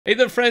Hey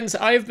there friends,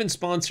 I have been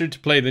sponsored to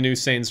play the new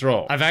Saints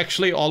Row. I've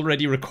actually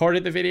already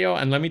recorded the video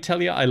and let me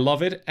tell you, I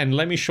love it and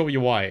let me show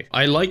you why.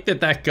 I like that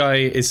that guy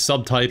is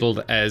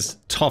subtitled as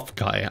Tough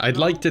Guy. I'd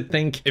like to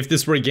think if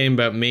this were a game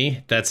about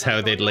me, that's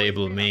how they'd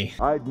label me.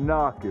 I'd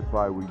knock if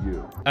I were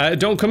you.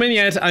 Don't come in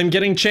yet, I'm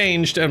getting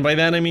changed, and by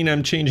that I mean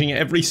I'm changing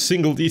every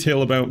single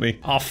detail about me.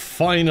 Oh,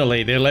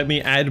 finally, they let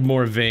me add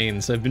more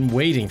veins. I've been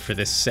waiting for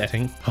this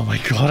setting. Oh my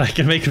god, I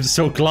can make him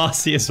so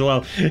glossy as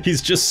well.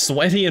 He's just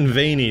sweaty and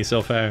veiny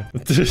so far.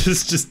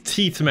 There's just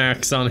teeth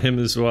marks on him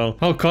as well.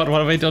 Oh god, what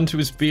have I done to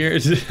his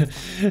beard?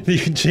 You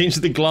can change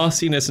the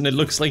glossiness and it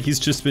looks like he's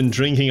just been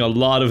drinking a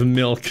lot of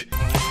milk.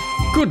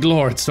 Good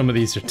lord, some of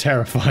these are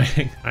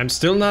terrifying. I'm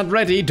still not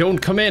ready, don't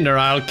come in or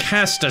I'll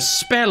cast a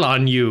spell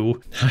on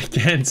you. I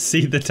can't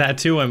see the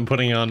tattoo I'm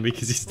putting on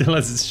because he still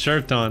has his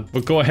shirt on.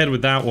 But go ahead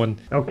with that one.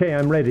 Okay,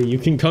 I'm ready, you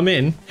can come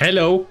in.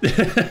 Hello.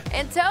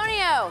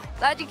 Antonio,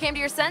 glad you came to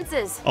your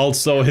senses.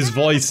 Also, his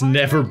voice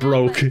never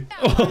broke.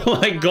 Oh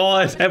my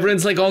god,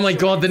 everyone's like, oh my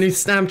god, the new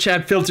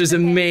Snapchat filter's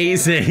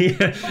amazing.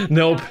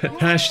 Nope,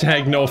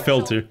 hashtag no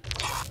filter.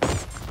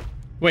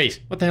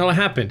 Wait, what the hell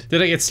happened?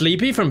 Did I get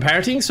sleepy from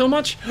partying so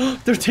much?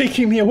 They're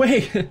taking me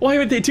away. Why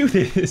would they do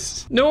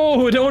this?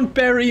 No, don't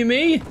bury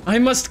me. I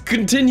must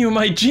continue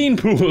my gene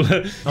pool.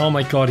 Oh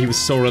my god, he was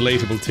so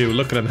relatable too.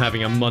 Look at him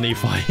having a money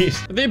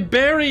fight. They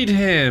buried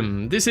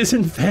him. This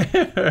isn't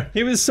fair.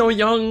 He was so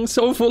young,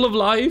 so full of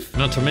life.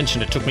 Not to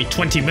mention it took me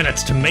 20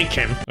 minutes to make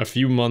him. A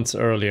few months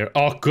earlier.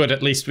 Oh good,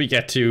 at least we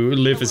get to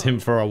live as him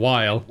for a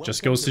while.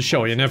 Just goes to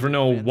show you never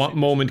know what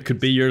moment could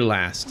be your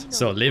last.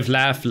 So live,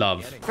 laugh,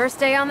 love. First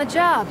day on the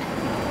job.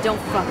 Don't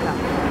fuck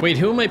up. Wait,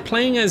 who am I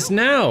playing as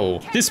now?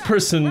 This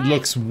person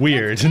looks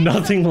weird.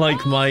 Nothing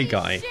like my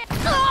guy.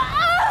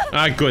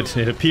 Ah, good.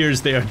 It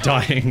appears they are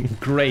dying.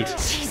 Great.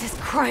 Jesus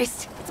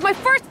Christ. It's my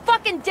first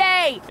fucking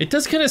day. It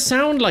does kind of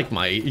sound like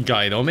my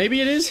guy, though. Maybe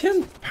it is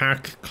him?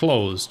 Park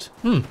closed.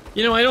 You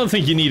know, I don't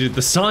think you needed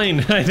the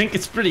sign. I think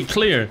it's pretty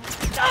clear.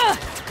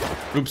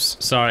 Oops,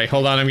 sorry.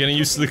 Hold on, I'm getting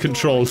used to the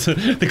controls.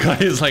 The guy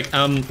is like,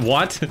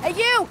 what? Hey,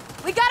 you!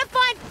 We gotta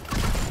find...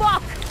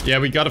 Fuck! Yeah,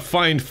 we gotta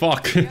find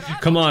fuck.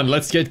 Come on,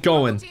 let's get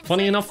going.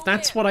 Funny enough,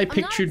 that's what I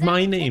pictured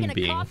my name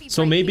being.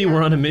 So maybe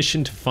we're on a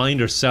mission to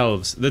find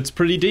ourselves. That's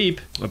pretty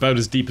deep. About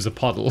as deep as a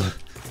puddle.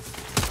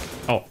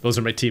 Oh, those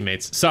are my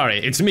teammates. Sorry,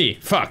 it's me.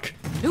 Fuck.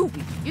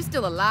 Doobie, you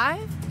still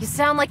alive? You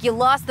sound like you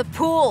lost the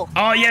pool.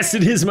 Oh yes,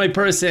 it is my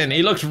person.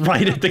 He looked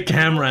right at the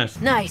camera.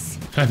 Nice.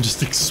 I'm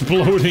just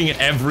exploding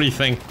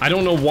everything. I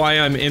don't know why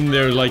I'm in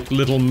their like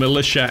little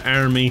militia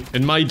army.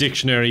 In my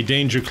dictionary,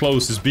 danger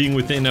close is being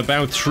within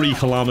about 3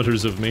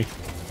 kilometers of me.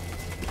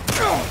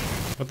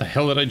 What the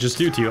hell did I just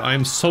do to you? I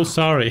am so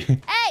sorry.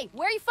 Hey,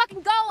 where are you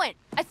fucking going?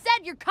 I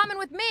said you're coming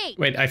with me.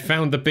 Wait, I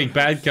found the big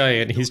bad guy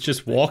and he's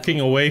just walking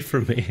away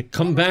from me.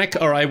 Come back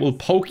or I will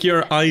poke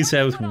your eyes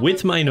out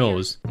with my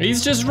nose.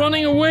 He's just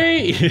running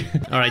away.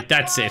 Alright,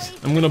 that's it.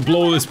 I'm gonna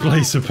blow this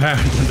place apart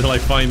until I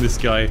find this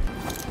guy.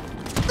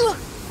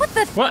 What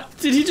the? What?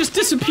 Did he just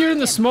disappear in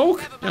the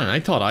smoke? Man, I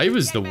thought I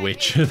was the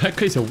witch. That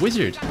guy's a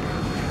wizard.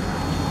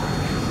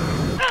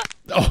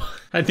 Oh.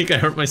 I think I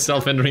hurt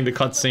myself entering the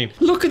cutscene.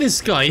 Look at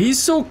this guy,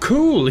 he's so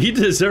cool. He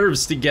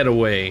deserves to get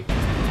away.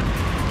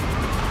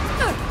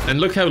 And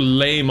look how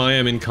lame I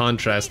am in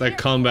contrast, that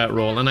combat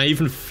roll, and I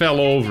even fell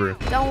over.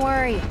 Don't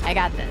worry, I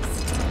got this.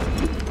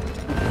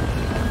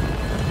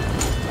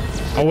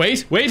 Oh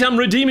wait, I'm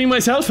redeeming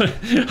myself.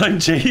 I'm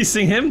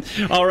chasing him.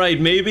 All right,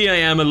 maybe I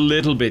am a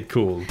little bit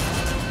cool.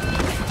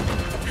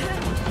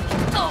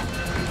 Oh,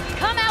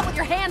 come out with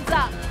your hands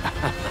up.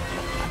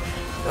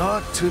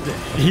 Not today.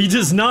 He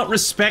does not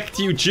respect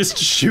you, just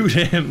shoot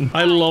him.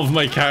 I love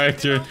my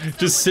character.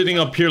 Just sitting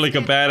up here like a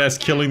badass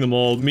killing them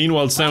all.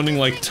 Meanwhile sounding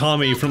like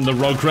Tommy from the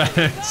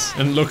Rugrats.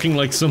 And looking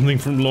like something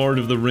from Lord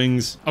of the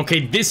Rings.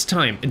 Okay, this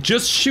time,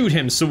 just shoot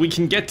him so we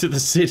can get to the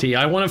city.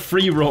 I want to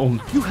free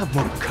roam. You have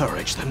more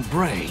courage than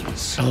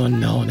brains. Oh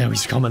no, now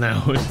he's coming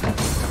out.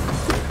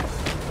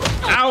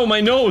 Ow,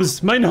 my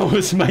nose! My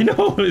nose! My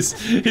nose!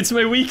 It's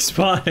my weak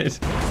spot.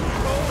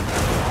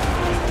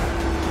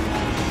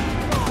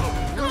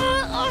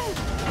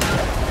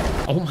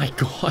 Oh my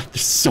god, there's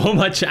so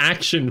much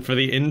action for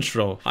the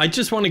intro. I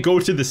just want to go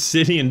to the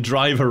city and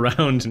drive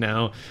around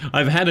now.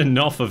 I've had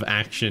enough of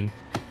action.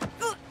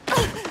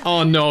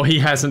 Oh no, he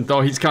hasn't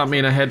though. He's got me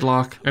in a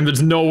headlock. And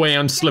there's no way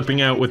I'm slipping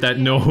out with that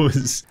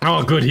nose.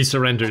 Oh good, he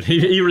surrendered.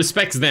 He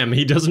respects them.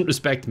 He doesn't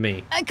respect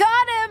me. I got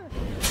him!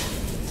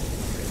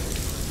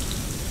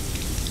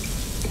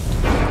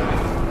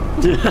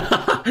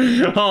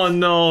 Oh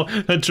no,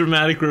 a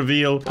dramatic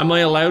reveal. Am I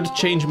allowed to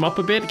change him up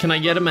a bit? Can I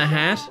get him a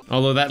hat?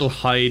 Although that'll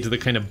hide the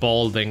kind of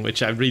balding,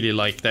 which I really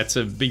like. That's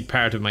a big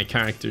part of my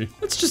character.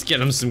 Let's just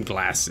get him some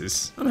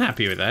glasses. I'm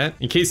happy with that.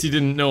 In case you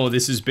didn't know,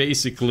 this is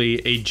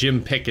basically a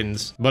Jim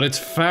Pickens, but it's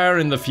far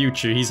in the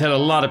future. He's had a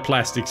lot of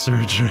plastic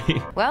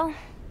surgery. Well,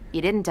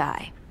 you didn't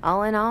die.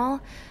 All in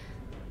all,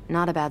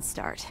 Not a bad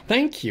start.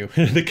 Thank you.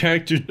 The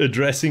character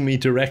addressing me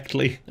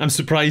directly. I'm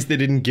surprised they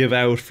didn't give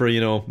out for,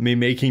 you know, me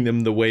making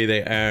them the way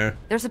they are.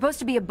 There's supposed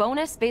to be a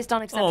bonus based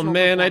on exceptional Oh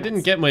man, I performance.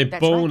 didn't get my That's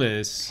right.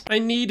 bonus. I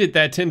needed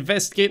that to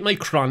investigate my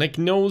chronic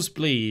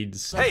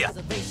nosebleeds. Hey,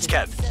 it's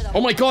Kev. Oh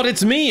my god,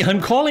 it's me!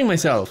 I'm calling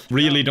myself!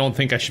 Really don't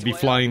think I should be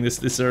flying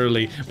this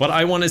early, but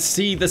I want to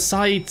see the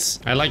sights.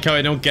 I like how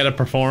I don't get a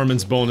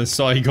performance bonus,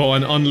 so I go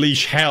and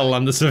unleash hell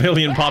on the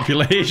civilian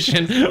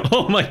population.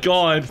 Oh my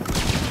god.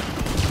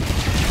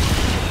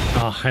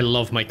 Oh, I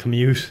love my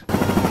commute.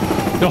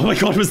 Oh my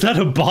god, was that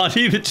a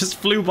body that just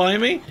flew by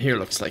me? Here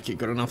looks like a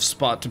good enough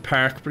spot to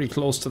park pretty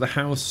close to the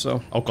house,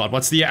 so... Oh god,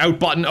 what's the out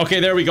button? Okay,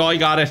 there we go, I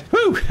got it.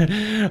 Whew!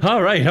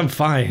 Alright, I'm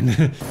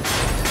fine.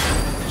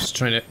 Just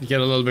trying to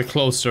get a little bit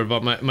closer,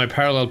 but my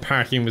parallel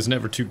parking was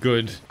never too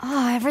good.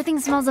 Oh, everything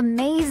smells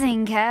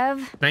amazing,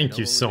 Kev. Thank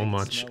you so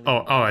much.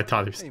 Oh, I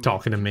thought he was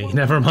talking to me.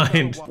 Never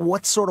mind.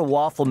 What sort of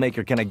waffle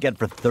maker can I get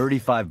for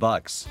 35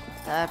 bucks?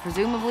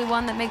 Presumably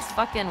one that makes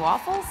fucking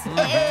waffles?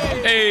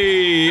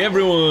 Hey,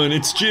 everyone,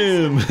 it's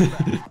Jim.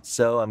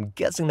 So I'm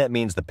guessing that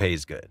means the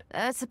pay's good.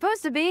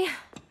 Supposed to be.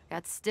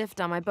 Got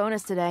stiffed on my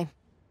bonus today.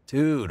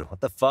 Dude,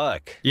 what the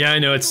fuck? Yeah, I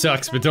know it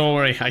sucks, but don't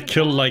worry. I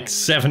killed like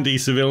 70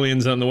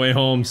 civilians on the way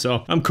home,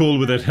 so I'm cool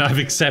with it. I've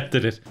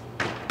accepted it.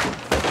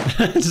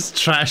 Just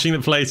trashing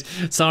the place.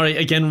 Sorry,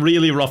 again,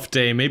 really rough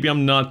day. Maybe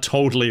I'm not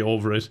totally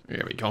over it.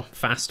 There we go.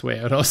 Fast way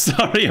out. Oh,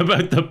 sorry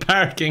about the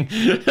parking.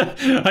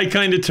 I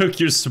kind of took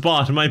your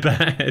spot. My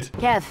bad.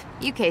 Kev,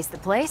 you cased the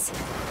place.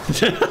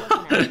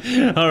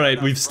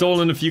 Alright, we've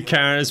stolen a few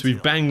cars.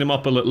 We've banged them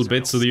up a little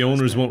bit so the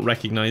owners won't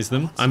recognize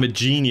them. I'm a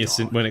genius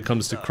when it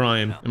comes to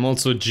crime. I'm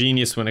also a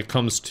genius when it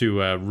comes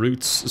to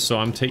routes, so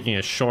I'm taking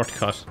a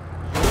shortcut.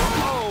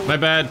 My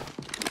bad.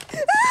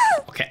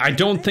 Okay, I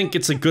don't think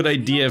it's a good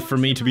idea for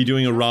me to be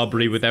doing a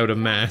robbery without a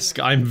mask.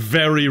 I'm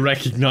very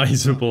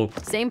recognizable.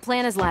 Same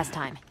plan as last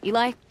time.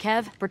 Eli,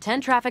 Kev,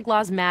 pretend traffic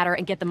laws matter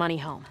and get the money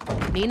home.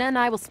 Nina and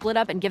I will split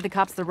up and give the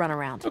cops the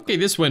runaround. Okay,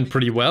 this went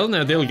pretty well.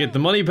 Now they'll get the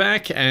money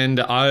back and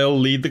I'll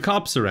lead the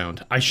cops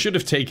around. I should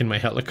have taken my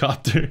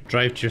helicopter.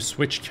 Drive to your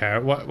switch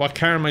car. What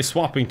car am I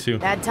swapping to?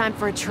 Bad time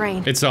for a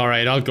train. It's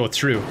alright, I'll go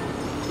through.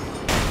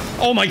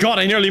 Oh my god,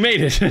 I nearly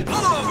made it.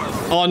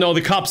 Oh no,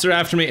 the cops are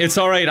after me. It's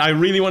alright, I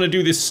really want to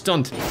do this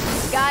stunt.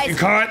 Guys, You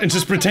can't and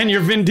just pretend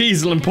you're Vin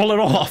Diesel and pull it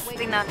off.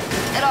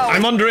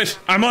 I'm under it.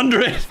 I'm under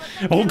it.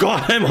 Oh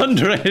god, I'm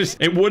under it.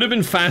 It would have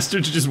been faster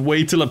to just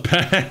wait till it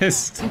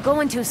passed. I'm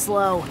going too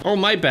slow. Oh,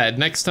 my bad.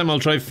 Next time I'll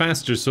drive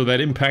faster so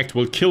that impact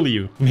will kill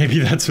you. Maybe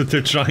that's what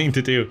they're trying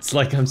to do. It's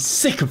like I'm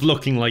sick of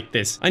looking like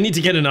this. I need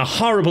to get in a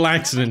horrible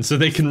accident so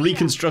they can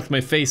reconstruct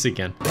my face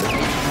again.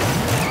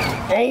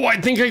 Oh, I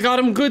think I got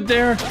him good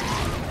there.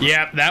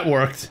 Yeah, that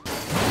worked.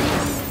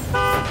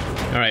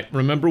 Alright,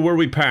 remember where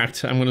we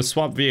parked. I'm gonna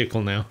swap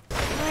vehicle now.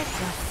 What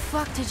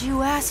the fuck did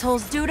you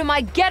assholes do to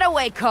my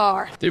getaway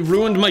car? They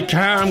ruined my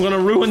car. I'm gonna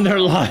ruin their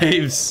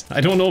lives.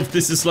 I don't know if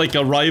this is like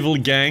a rival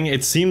gang.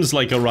 It seems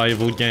like a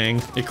rival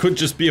gang. It could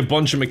just be a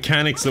bunch of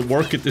mechanics that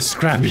work at this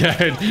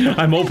scrapyard.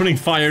 I'm opening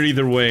fire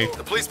either way.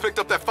 The police picked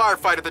up that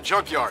firefight at the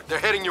junkyard. They're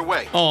heading your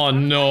way. Oh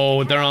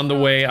no, they're on the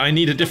way. I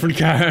need a different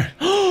car.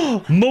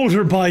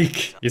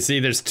 Motorbike! You see,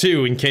 there's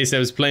two in case I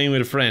was playing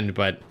with a friend,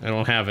 but I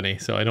don't have any,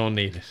 so I don't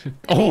need it.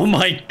 Oh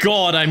my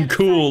god, I'm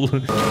cool.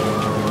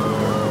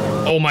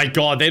 Oh my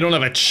god, they don't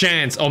have a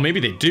chance. Oh,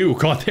 maybe they do.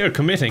 God, they're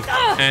committing.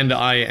 And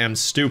I am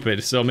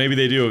stupid, so maybe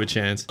they do have a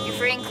chance. You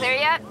free and clear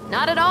yet?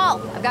 Not at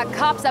all. I've got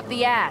cops up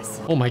the ass.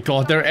 Oh my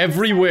god, they're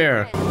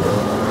everywhere.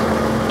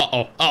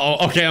 Uh-oh,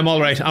 uh-oh, okay, I'm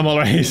alright, I'm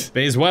alright.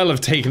 May as well have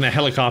taken a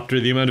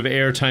helicopter, the amount of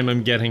airtime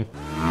I'm getting.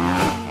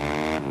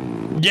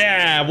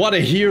 Yeah, what a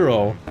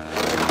hero.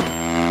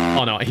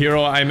 Oh no,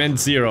 hero, I meant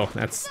zero.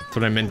 That's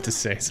what I meant to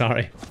say,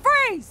 sorry.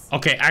 Freeze!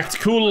 Okay, act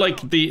cool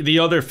like the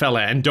other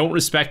fella and don't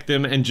respect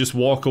them and just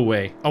walk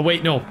away. Oh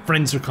wait, no,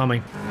 friends are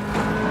coming.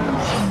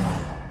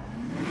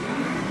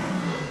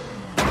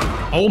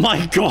 Oh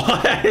my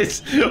god!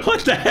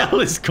 What the hell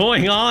is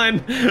going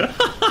on?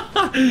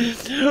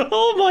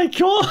 Oh my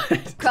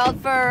god! Called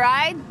for a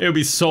ride? It would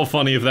be so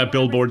funny if that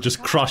billboard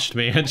just crushed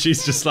me and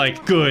she's just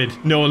like, good,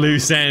 no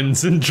loose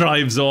ends, and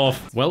drives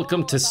off.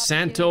 Welcome to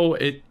Santo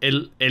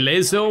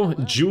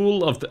Ileso,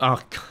 Jewel of the... Oh,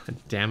 god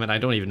damn it, I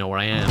don't even know where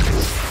I am.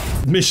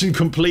 Mission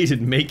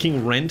completed,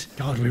 making rent.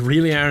 God, we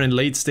really are in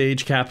late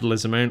stage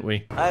capitalism, aren't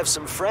we? I have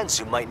some friends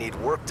who might need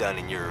work done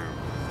in your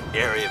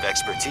area of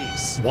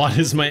expertise. What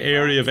is my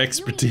area of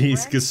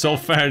expertise? Because so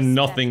far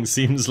nothing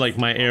seems like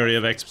my area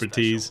of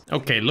expertise.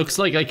 Okay, looks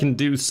like I can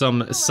do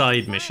some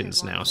side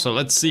missions now. So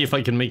let's see if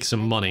I can make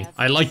some money.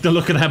 I like the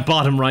look of that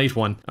bottom right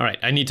one. Alright,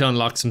 I need to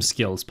unlock some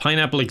skills.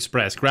 Pineapple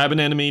Express. Grab an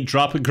enemy,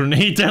 drop a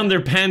grenade down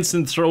their pants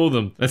and throw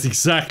them. That's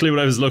exactly what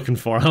I was looking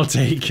for. I'll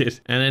take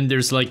it. And then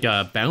there's like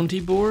a bounty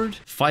board.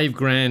 5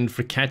 grand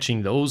for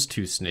catching those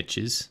 2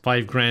 snitches.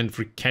 5 grand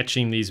for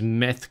catching these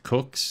meth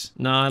cooks.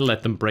 Nah, I'll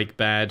let them break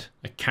bad.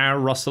 A car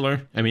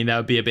rustler. I mean, that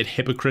would be a bit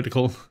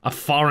hypocritical. A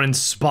foreign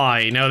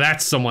spy. Now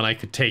that's someone I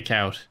could take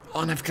out.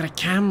 Oh, and I've got a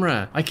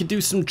camera. I could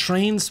do some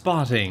train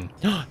spotting.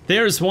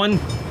 There's one.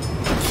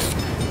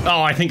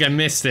 Oh, I think I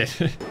missed it.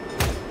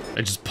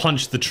 I just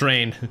punched the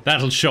train.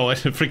 That'll show it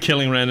for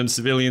killing random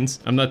civilians.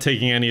 I'm not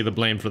taking any of the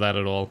blame for that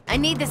at all. I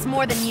need this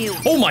more than you.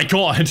 Oh my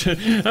god!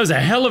 That was a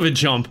hell of a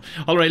jump.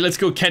 Alright, let's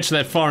go catch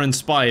that foreign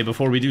spy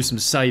before we do some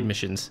side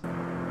missions.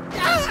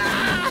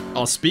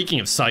 Oh, speaking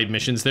of side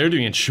missions, they're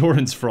doing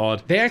insurance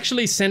fraud. They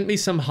actually sent me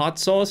some hot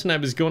sauce and I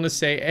was going to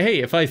say, hey,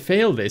 if I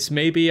fail this,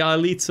 maybe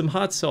I'll eat some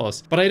hot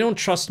sauce. But I don't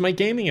trust my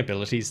gaming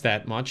abilities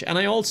that much, and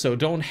I also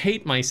don't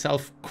hate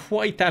myself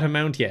quite that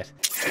amount yet.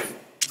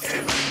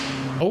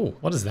 Oh,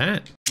 what is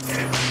that?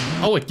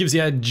 Oh, it gives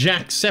you a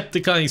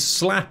Jacksepticeye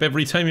slap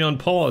every time you're on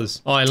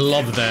pause. Oh, I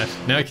love that.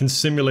 Now I can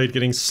simulate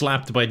getting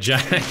slapped by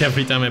Jack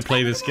every time I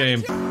play this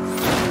game.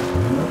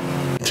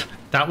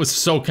 That was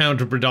so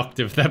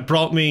counterproductive. That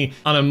brought me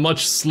on a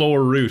much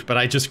slower route, but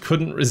I just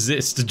couldn't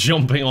resist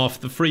jumping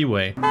off the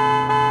freeway.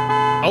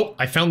 Oh,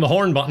 I found the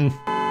horn button.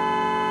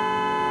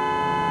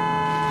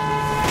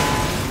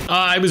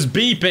 I was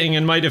beeping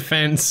in my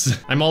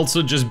defense. I'm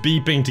also just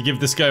beeping to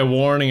give this guy a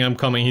warning I'm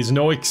coming. He's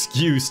no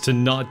excuse to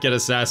not get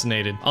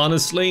assassinated.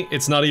 Honestly,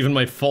 it's not even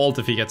my fault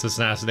if he gets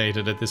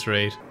assassinated at this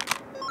rate.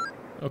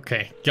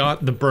 Okay,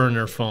 got the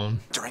burner phone.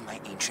 During my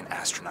Ancient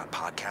Astronaut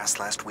podcast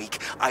last week,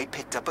 I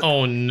picked up a...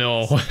 Oh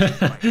no.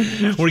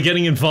 We're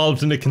getting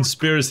involved in a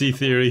conspiracy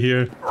theory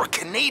here. Or a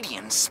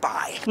Canadian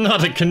spy.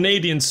 Not a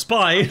Canadian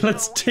spy.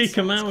 Let's take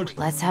him out.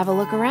 Let's have a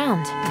look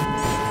around.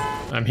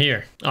 I'm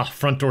here. Oh,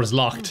 front door's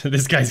locked.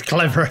 This guy's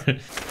clever.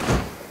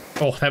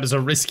 Oh, that was a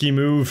risky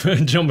move.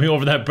 Jumping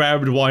over that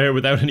barbed wire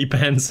without any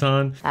pants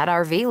on. That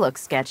RV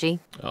looks sketchy.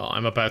 Oh,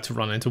 I'm about to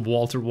run into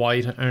Walter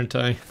White, aren't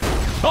I?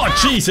 Oh,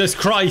 Jesus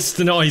Christ!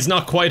 No, he's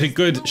not quite a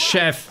good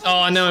chef.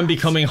 Oh, now I'm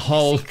becoming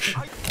Hulk.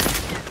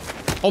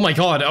 Oh my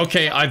god,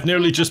 okay, I've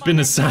nearly just been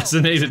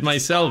assassinated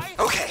myself.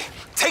 Okay,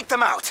 take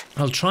them out.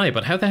 I'll try,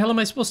 but how the hell am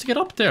I supposed to get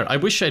up there? I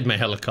wish I had my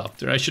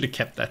helicopter. I should have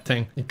kept that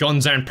thing. The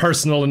guns aren't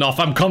personal enough.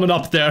 I'm coming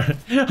up there.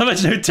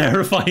 Imagine how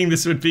terrifying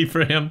this would be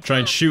for him. Try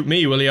and shoot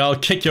me, will you? I'll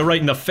kick you right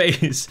in the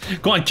face.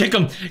 Go on, kick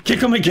him. Kick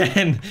him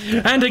again.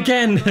 And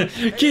again.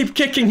 Keep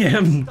kicking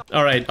him.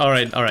 Alright,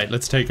 alright, alright.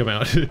 Let's take him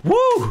out.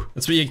 Woo!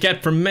 That's what you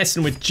get for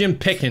messing with Jim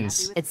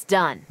Pickens. It's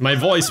done. My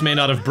voice may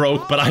not have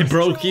broke, but I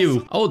broke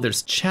you. Oh,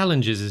 there's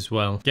challenges as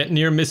well. Get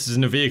near misses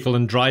in a vehicle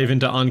and drive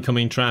into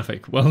oncoming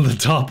traffic. Well, the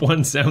top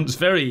one sounds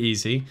very easy.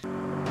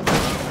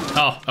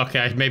 Oh,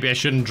 okay, maybe I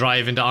shouldn't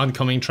drive into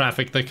oncoming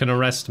traffic that can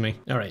arrest me.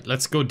 Alright,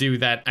 let's go do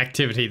that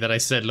activity that I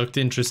said looked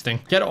interesting.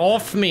 Get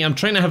off me, I'm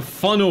trying to have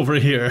fun over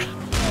here.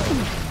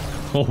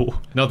 Oh,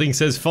 nothing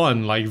says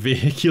fun like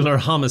vehicular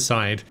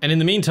homicide. And in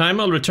the meantime,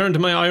 I'll return to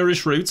my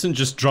Irish roots and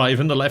just drive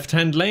in the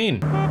left-hand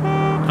lane.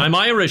 I'm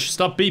Irish,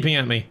 stop beeping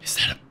at me. Is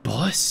that a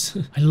bus?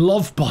 I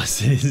love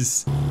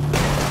buses.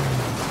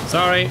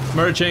 Sorry,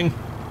 merging.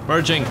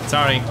 Merging,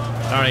 sorry,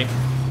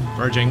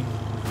 merging.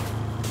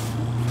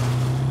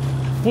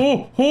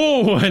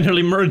 Oh, I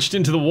nearly merged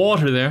into the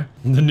water there.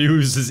 The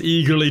news is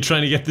eagerly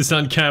trying to get this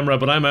on camera,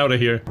 but I'm out of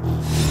here.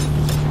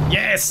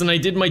 Yes, and I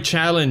did my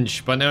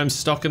challenge, but now I'm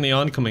stuck in the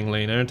oncoming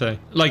lane, aren't I?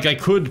 Like, I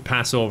could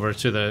pass over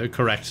to the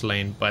correct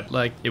lane, but,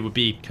 like, it would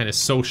be kind of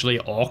socially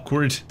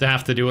awkward to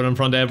have to do it in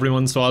front of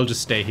everyone, so I'll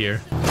just stay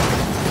here.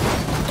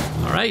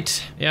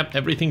 Alright, yep,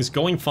 everything's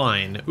going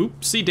fine.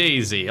 Oopsie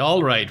daisy,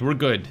 alright, we're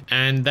good.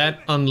 And that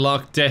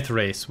unlocked death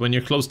race. When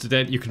you're close to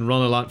death, you can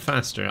run a lot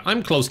faster.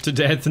 I'm close to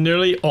death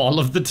nearly all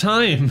of the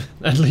time.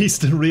 At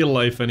least in real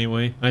life,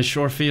 anyway. I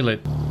sure feel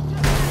it.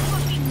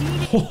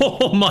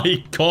 Oh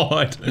my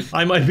god.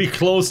 I might be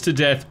close to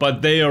death,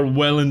 but they are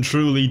well and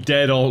truly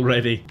dead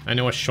already. I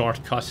know a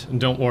shortcut,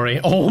 don't worry.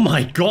 Oh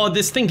my god,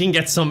 this thing can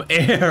get some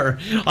air.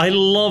 I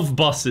love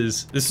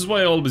buses. This is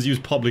why I always use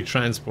public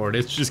transport.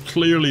 It's just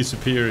clearly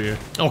superior.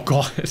 Oh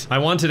god. I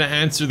wanted to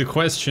answer the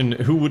question,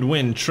 who would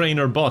win, train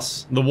or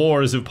bus? The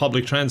wars of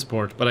public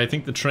transport, but I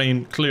think the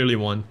train clearly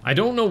won. I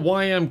don't know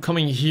why I'm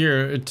coming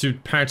here to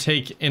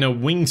partake in a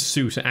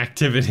wingsuit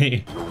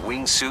activity.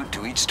 Wingsuit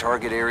to each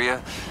target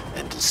area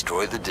and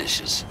destroy the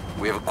dishes.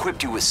 We have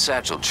equipped you with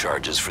satchel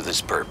charges for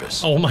this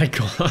purpose. Oh my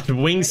god,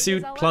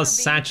 wingsuit plus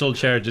satchel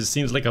charges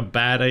seems like a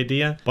bad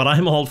idea, but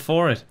I'm all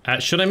for it.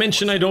 Should I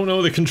mention I don't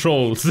know the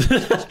controls?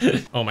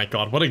 Oh my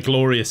god, what a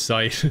glorious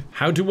sight.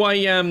 How do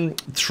I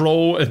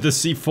throw the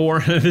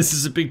C4? This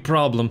is a big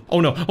problem. Oh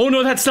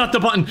no, that's not the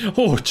button.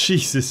 Oh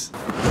Jesus.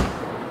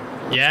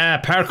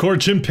 Yeah, parkour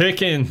Jim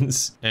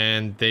Pickens.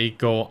 And they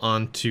go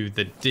onto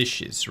the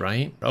dishes,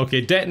 right?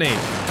 Okay, detonate.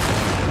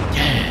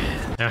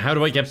 Yeah. Now how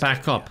do I get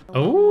back up?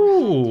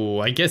 Oh,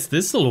 I guess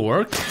this'll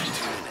work.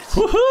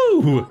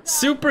 Woohoo!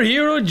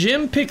 Superhero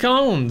Jim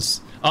Pickens.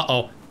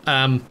 Uh-oh.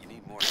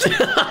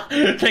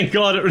 Thank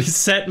god it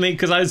reset me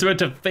because I was about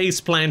to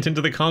faceplant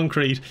into the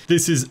concrete.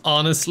 This is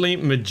honestly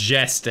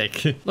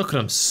majestic. Look at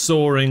him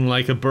soaring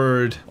like a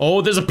bird.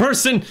 Oh, there's a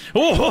person!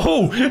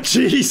 Oh,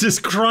 Jesus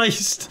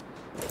Christ!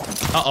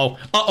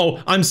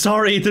 Uh-oh, I'm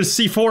sorry, there's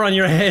C4 on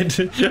your head.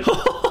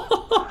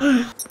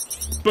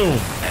 Boom.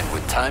 And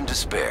with time to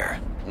spare.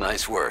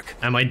 Nice work.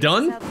 Am I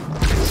done?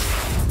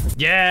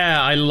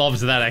 Yeah, I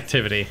loved that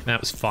activity. That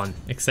was fun,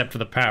 except for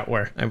the part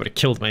where I would have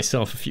killed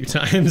myself a few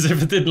times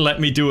if it didn't let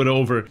me do it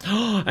over.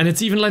 And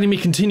it's even letting me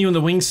continue in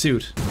the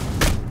wingsuit.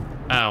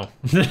 Ow.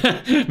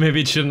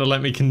 Maybe it shouldn't have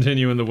let me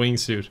continue in the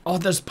wingsuit. Oh,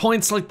 there's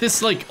points like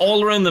this, like,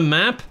 all around the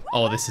map?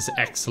 Oh, this is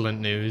excellent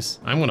news.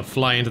 I'm gonna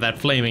fly into that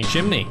flaming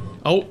chimney.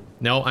 Oh,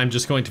 no, I'm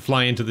just going to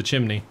fly into the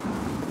chimney.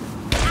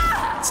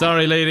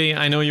 Sorry, lady.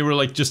 I know you were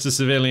like just a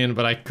civilian,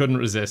 but I couldn't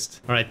resist.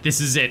 All right, this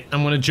is it.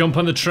 I'm gonna jump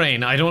on the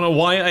train. I don't know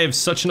why I have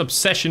such an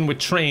obsession with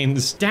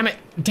trains. Damn it.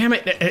 Damn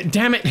it.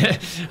 Damn it.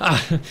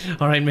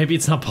 All right, maybe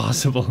it's not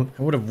possible.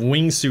 I would have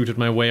wingsuited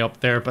my way up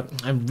there, but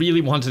I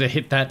really wanted to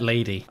hit that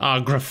lady.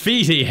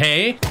 Graffiti,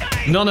 hey?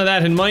 None of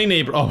that in my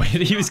neighbor. Oh, wait,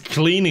 he was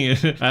cleaning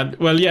it.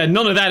 Well, yeah,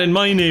 none of that in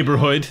my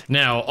neighborhood.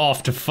 Now,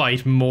 off to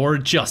fight more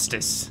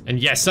justice. And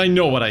yes, I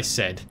know what I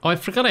said. Oh, I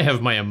forgot I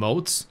have my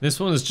emotes. This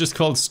one is just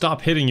called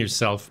Stop Hitting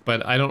Yourself,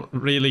 but I don't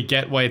really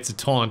get why it's a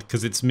taunt,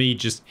 because it's me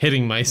just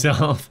hitting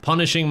myself.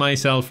 Punishing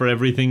myself for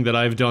everything that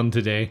I've done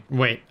today.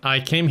 Wait, I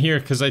came here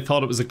because I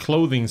thought it was a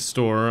clothing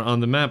store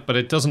on the map, but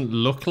it doesn't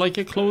look like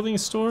a clothing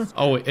store.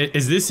 Oh,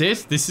 is this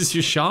it? This is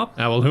your shop?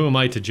 Ah, well, who am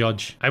I to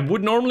judge? I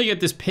would normally get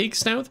this pig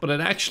snout, but it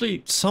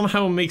actually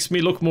somehow makes me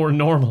look more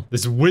normal.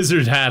 This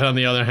wizard hat, on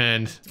the other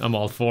hand, I'm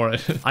all for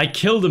it. I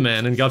killed a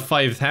man and got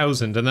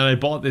 5,000, and then I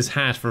bought this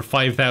hat for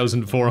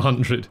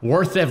 5,400.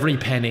 Worth every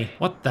penny.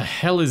 What the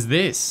hell is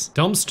this?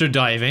 Dumpster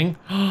diving?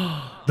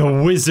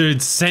 The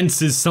wizard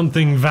senses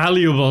something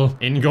valuable.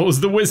 In goes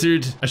the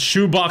wizard. A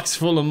shoebox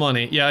full of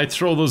money. Yeah, I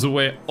throw those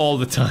away all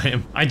the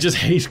time. I just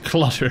hate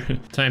clutter.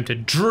 Time to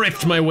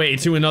drift my way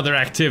to another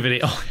activity.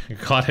 Oh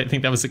god, I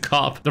think that was a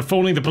cop. They're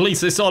phoning the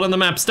police. I saw it on the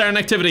map. Start an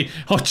activity.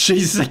 Oh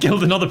Jesus, I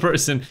killed another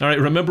person. All right,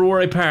 remember where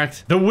I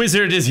parked. The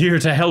wizard is here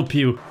to help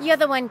you. You're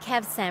the one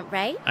Kev sent,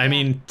 right? I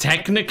mean,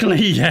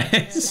 technically,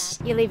 yes.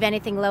 You leave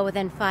anything lower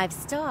than 5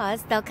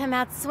 stars, they'll come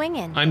out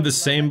swinging. I'm the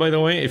same, by the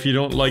way. If you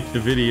don't like the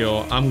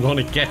video, I'm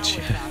gonna get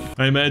you.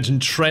 I imagine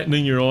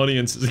threatening your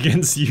audience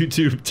against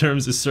YouTube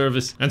terms of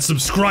service. And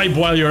subscribe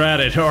while you're at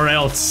it, or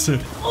else.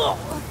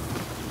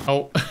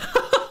 Oh.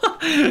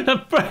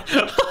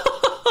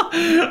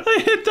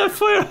 I hit that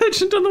fire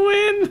hydrant on the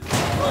way in.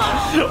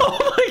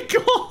 Oh my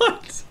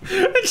god.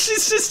 And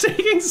she's just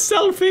taking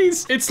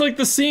selfies. It's like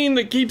the scene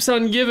that keeps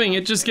on giving.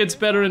 It just gets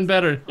better and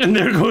better. And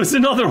there goes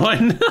another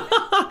one.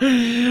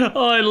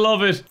 Oh, I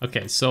love it.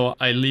 Okay, so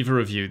I leave a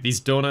review. These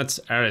donuts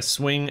are a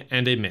swing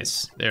and a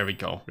miss. There we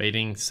go.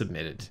 Rating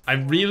submitted. I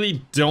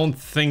really don't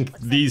think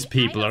these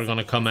people are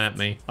gonna come at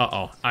me.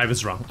 Uh-oh. I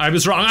was wrong. I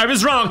was wrong. I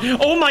was wrong.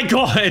 Oh my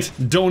god.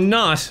 Do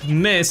not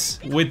mess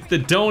with the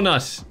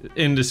donut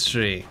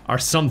industry. Or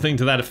something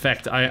to that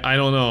effect. I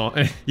don't know.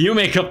 You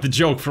make up the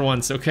joke for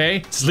once, okay?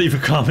 Just leave a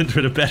comment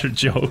with a better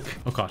joke.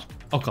 Oh god.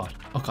 Oh god.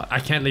 Oh god. I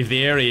can't leave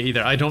the area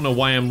either. I don't know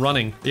why I'm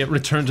running. Yeah,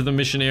 return to the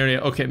mission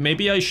area. Okay,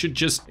 maybe I should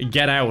just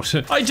get out.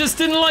 I just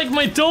didn't like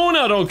my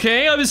donut,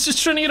 okay? I was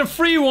just trying to get a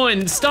free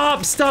one.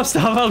 Stop, stop,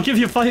 stop. I'll give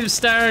you 5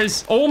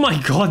 stars. Oh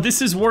my god,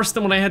 this is worse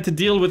than what I had to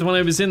deal with when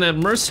I was in that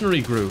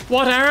mercenary group.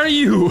 What are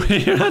you?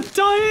 You're not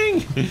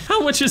dying?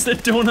 How much is the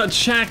donut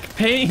shack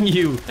paying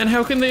you? And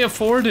how can they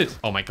afford it?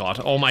 Oh my god.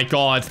 Oh my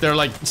god. They're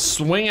like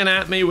swinging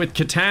at me with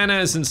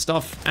katanas and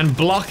stuff and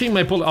blocking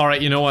my bullet. All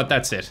right, you know what?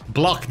 That's it.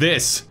 Block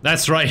this.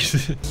 That's right.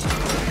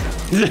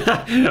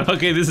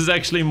 Okay, this is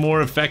actually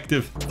more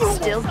effective.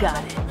 Still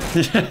got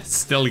it.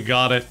 Still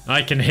got it.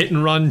 I can hit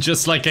and run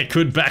just like I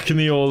could back in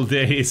the old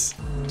days.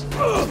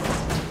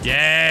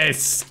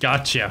 Yes,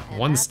 gotcha.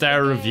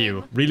 1-star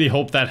review. Really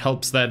hope that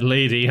helps that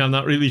lady. I'm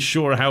not really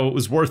sure how it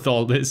was worth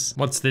all this.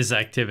 What's this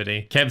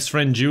activity? Kev's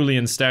friend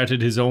Julian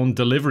started his own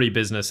delivery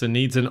business and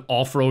needs an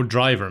off-road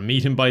driver.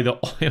 Meet him by the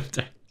oil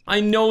tank. I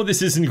know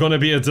this isn't gonna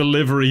be a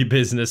delivery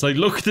business. Like,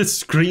 look at the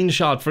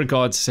screenshot, for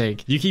God's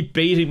sake. You keep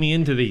baiting me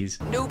into these.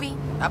 Newbie,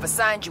 I've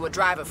assigned you a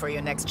driver for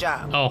your next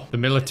job. Oh, the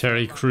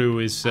military crew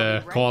is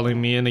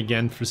calling me in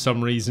again for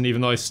some reason,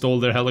 even though I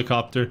stole their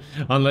helicopter.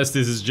 Unless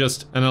this is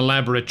just an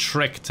elaborate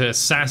trick to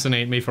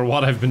assassinate me for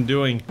what I've been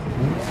doing.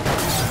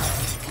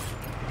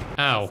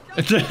 Ow.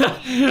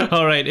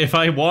 Alright, if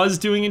I was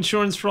doing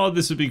insurance fraud,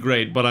 this would be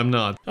great, but I'm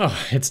not. Oh,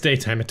 it's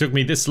daytime. It took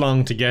me this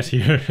long to get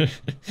here.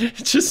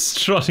 Just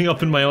strutting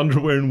up in my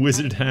underwear and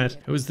wizard hat.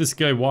 How is this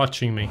guy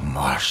watching me?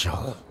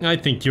 Marshall. I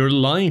think you're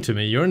lying to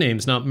me. Your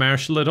name's not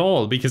Marshall at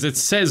all, because it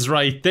says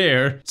right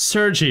there,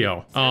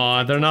 Sergio.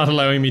 Aw, they're not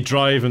allowing me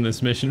drive in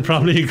this mission.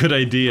 Probably a good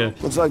idea.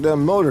 Looks like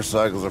them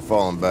motorcycles are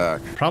falling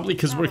back. Probably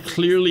because we're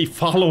clearly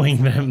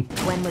following them.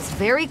 Gwen was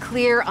very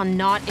clear on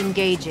not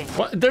engaging.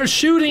 What? They're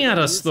shooting at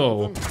us, though.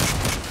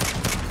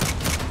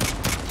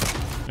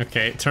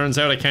 Okay, it turns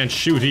out I can't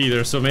shoot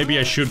either, so maybe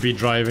I should be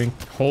driving.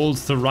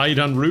 Holds the ride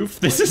on roof?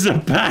 This is a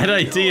bad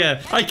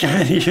idea. I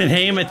can't even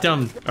aim at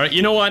them. Alright,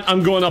 you know what?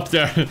 I'm going up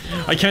there.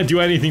 I can't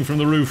do anything from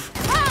the roof.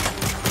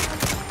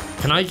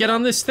 Can I get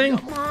on this thing?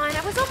 Come on,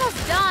 I was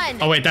almost done.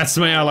 on! Oh wait, that's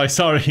my ally,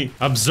 sorry.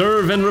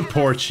 Observe and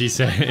report, she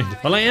said.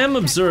 Well, I am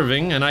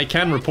observing, and I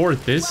can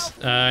report this.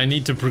 I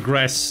need to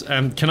progress.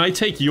 Can I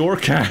take your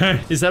car?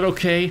 Is that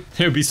okay?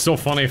 It would be so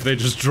funny if they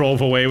just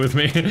drove away with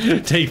me.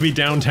 Take me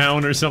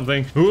downtown or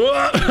something.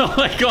 Oh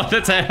my god,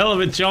 that's a hell of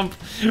a jump.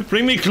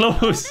 Bring me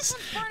close.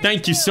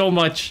 Thank you so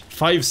much.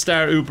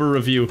 5-star Uber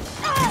review.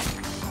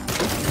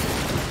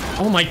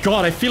 Oh my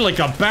god, I feel like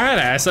a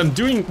badass. I'm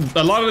doing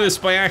a lot of this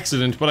by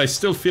accident, but I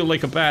still feel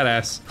like a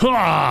badass.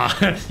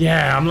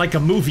 Yeah, I'm like a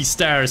movie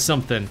star or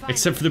something.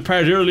 Except for the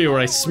part earlier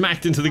where I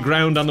smacked into the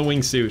ground on the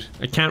wingsuit.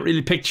 I can't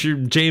really picture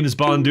James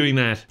Bond doing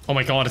that. Oh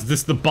my god, is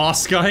this the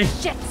boss guy?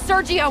 Shit,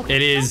 Sergio!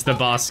 It is the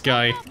boss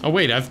guy. Oh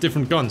wait, I have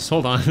different guns.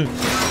 Hold on.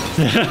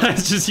 I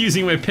was just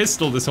using my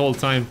pistol this whole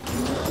time.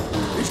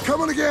 He's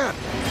coming again.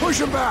 Push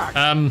him back.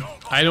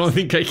 I don't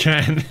think I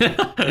can.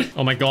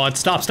 Oh my god,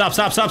 stop, stop,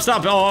 stop, stop,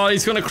 stop. Oh,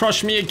 he's gonna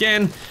crush me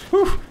again.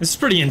 Whew, this is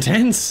pretty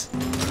intense.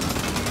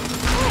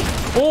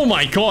 Oh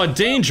my god,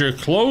 danger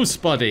close,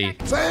 buddy.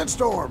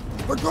 Sandstorm.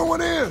 They're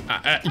going in.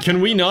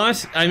 Can we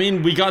not? I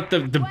mean, we got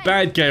the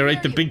bad guy,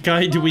 right? The big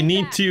guy. Do we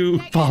need to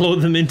follow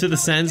them into the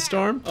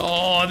sandstorm?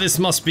 Oh, this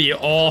must be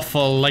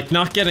awful. Like,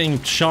 not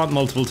getting shot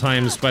multiple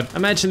times, but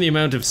imagine the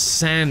amount of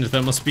sand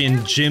that must be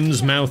in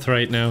Jim's mouth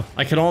right now.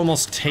 I could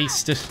almost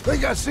taste it.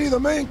 Think I see the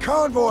main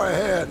convoy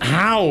ahead.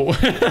 How?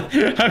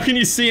 How can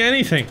you see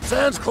anything?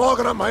 Sand's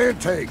clogging up my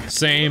intake.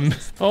 Same.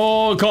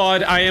 Oh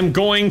god, I am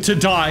going to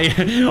die.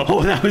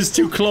 Oh, that was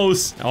too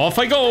close. Off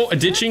I go,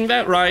 ditching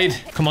that ride.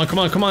 Come on, come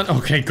on, come on.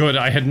 Okay, good.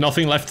 I had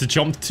nothing left to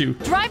jump to.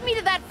 Drive me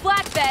to that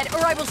flatbed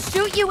or I will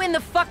shoot you in the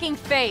fucking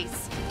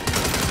face.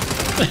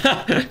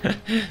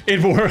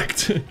 It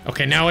worked.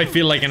 Okay, now I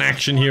feel like an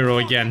action hero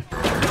again.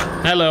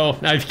 Hello,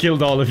 I've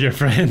killed all of your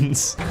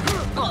friends.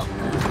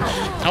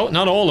 Oh,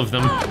 not all of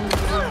them.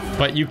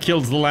 But you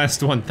killed the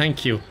last one,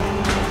 thank you.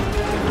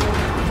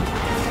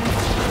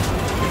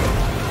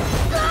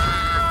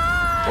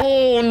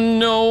 Oh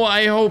no,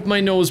 I hope my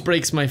nose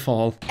breaks my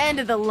fall. End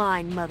of the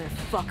line,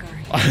 motherfucker.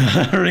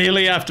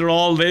 Really? After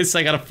all this,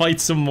 I gotta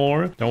fight some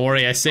more? Don't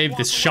worry, I saved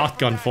this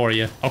shotgun for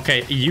you.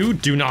 Okay, you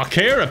do not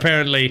care,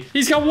 apparently.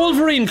 He's got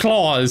Wolverine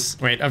claws.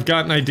 Wait, I've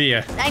got an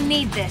idea. I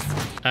need this.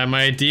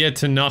 My idea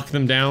to knock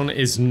them down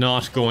is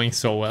not going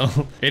so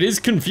well. It is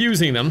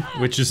confusing them,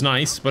 which is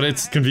nice, but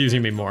it's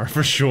confusing me more,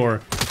 for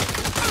sure.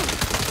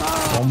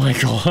 Oh my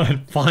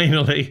god,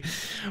 finally.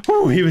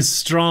 Ooh, he was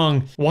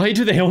strong. Why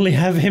do they only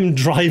have him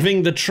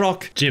driving the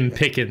truck? Jim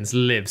Pickens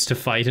lives to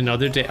fight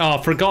another day. Oh,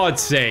 for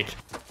God's sake.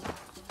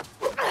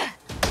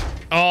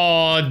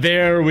 Oh,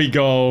 there we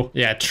go.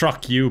 Yeah,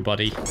 truck you,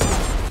 buddy.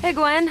 Hey,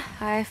 Gwen.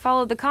 I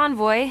followed the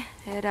convoy.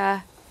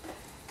 It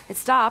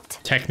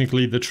stopped.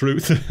 Technically the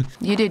truth.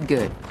 You did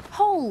good.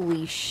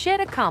 Holy shit,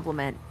 a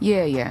compliment.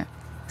 Yeah.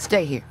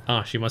 Stay here.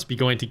 Ah, she must be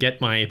going to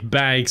get my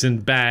bags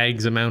and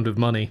bags amount of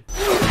money.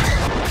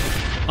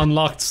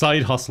 Unlocked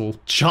side hustle.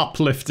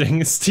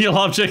 Choplifting. Steal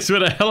objects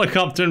with a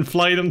helicopter and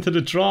fly them to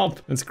the drop.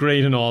 That's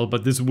great and all,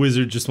 but this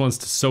wizard just wants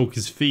to soak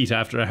his feet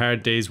after a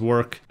hard day's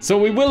work. So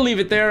we will leave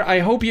it there. I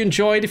hope you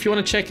enjoyed. If you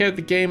want to check out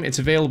the game, it's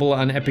available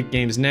on Epic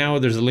Games now.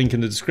 There's a link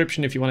in the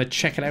description if you want to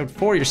check it out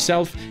for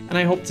yourself. And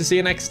I hope to see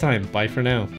you next time. Bye for now.